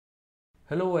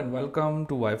Hello and welcome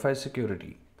to Wi-Fi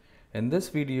security. In this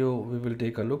video, we will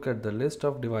take a look at the list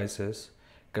of devices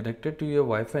connected to your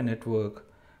Wi-Fi network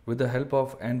with the help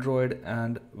of Android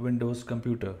and Windows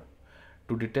computer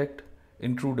to detect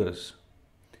intruders.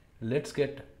 Let's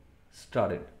get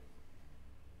started.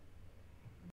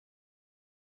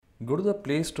 Go to the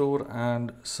Play Store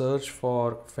and search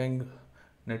for Feng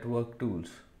Network Tools.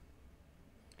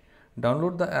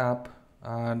 Download the app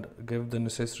and give the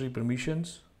necessary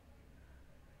permissions.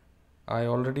 I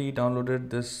already downloaded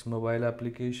this mobile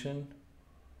application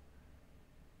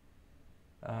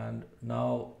and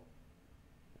now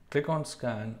click on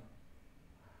scan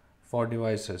for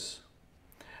devices.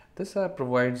 This app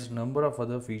provides a number of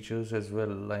other features as well,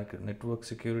 like network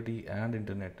security and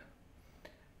internet.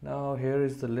 Now here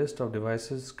is the list of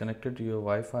devices connected to your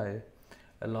Wi-Fi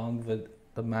along with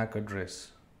the MAC address.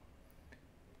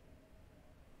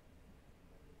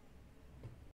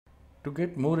 To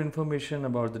get more information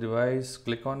about the device,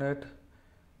 click on it,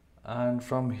 and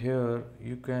from here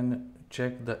you can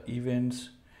check the events,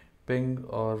 ping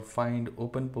or find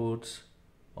open ports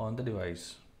on the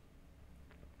device.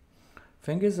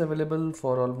 Feng is available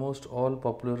for almost all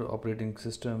popular operating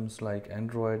systems like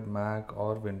Android, Mac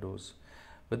or Windows.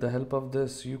 With the help of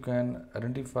this, you can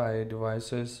identify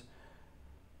devices,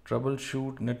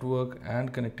 troubleshoot network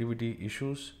and connectivity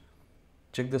issues,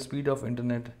 check the speed of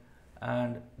internet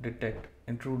and detect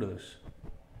intruders.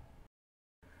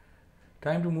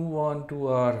 Time to move on to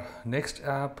our next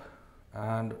app,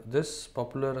 and this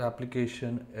popular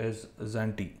application is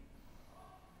Zanti.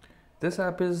 This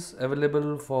app is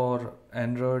available for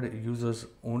Android users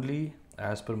only.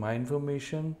 As per my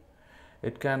information,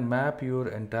 it can map your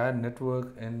entire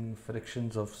network in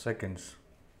fractions of seconds.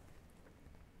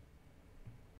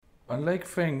 Unlike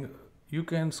Feng, you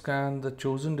can scan the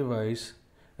chosen device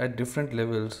at different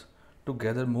levels to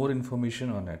gather more information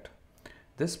on it.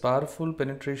 This powerful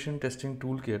penetration testing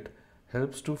toolkit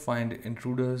helps to find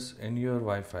intruders in your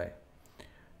Wi-Fi.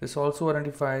 This also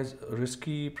identifies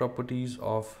risky properties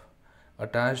of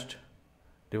attached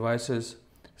devices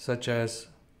such as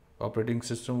operating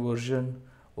system version,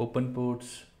 open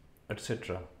ports,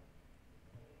 etc.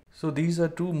 So these are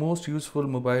two most useful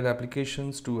mobile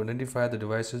applications to identify the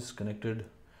devices connected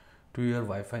to your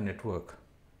Wi-Fi network.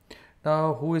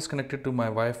 Now, who is connected to my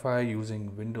Wi-Fi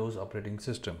using Windows operating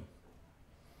system?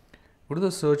 Go to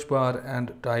the search bar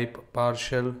and type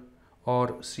PowerShell or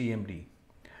CMD.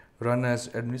 Run as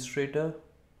administrator.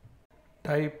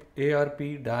 Type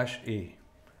ARP-A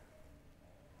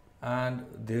and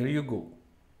there you go.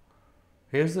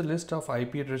 Here's the list of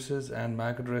IP addresses and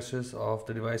MAC addresses of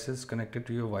the devices connected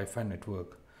to your Wi-Fi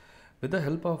network. With the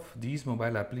help of these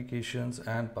mobile applications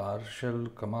and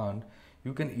PowerShell command,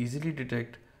 you can easily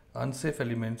detect unsafe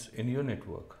elements in your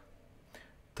network.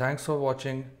 Thanks for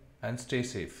watching and stay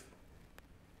safe.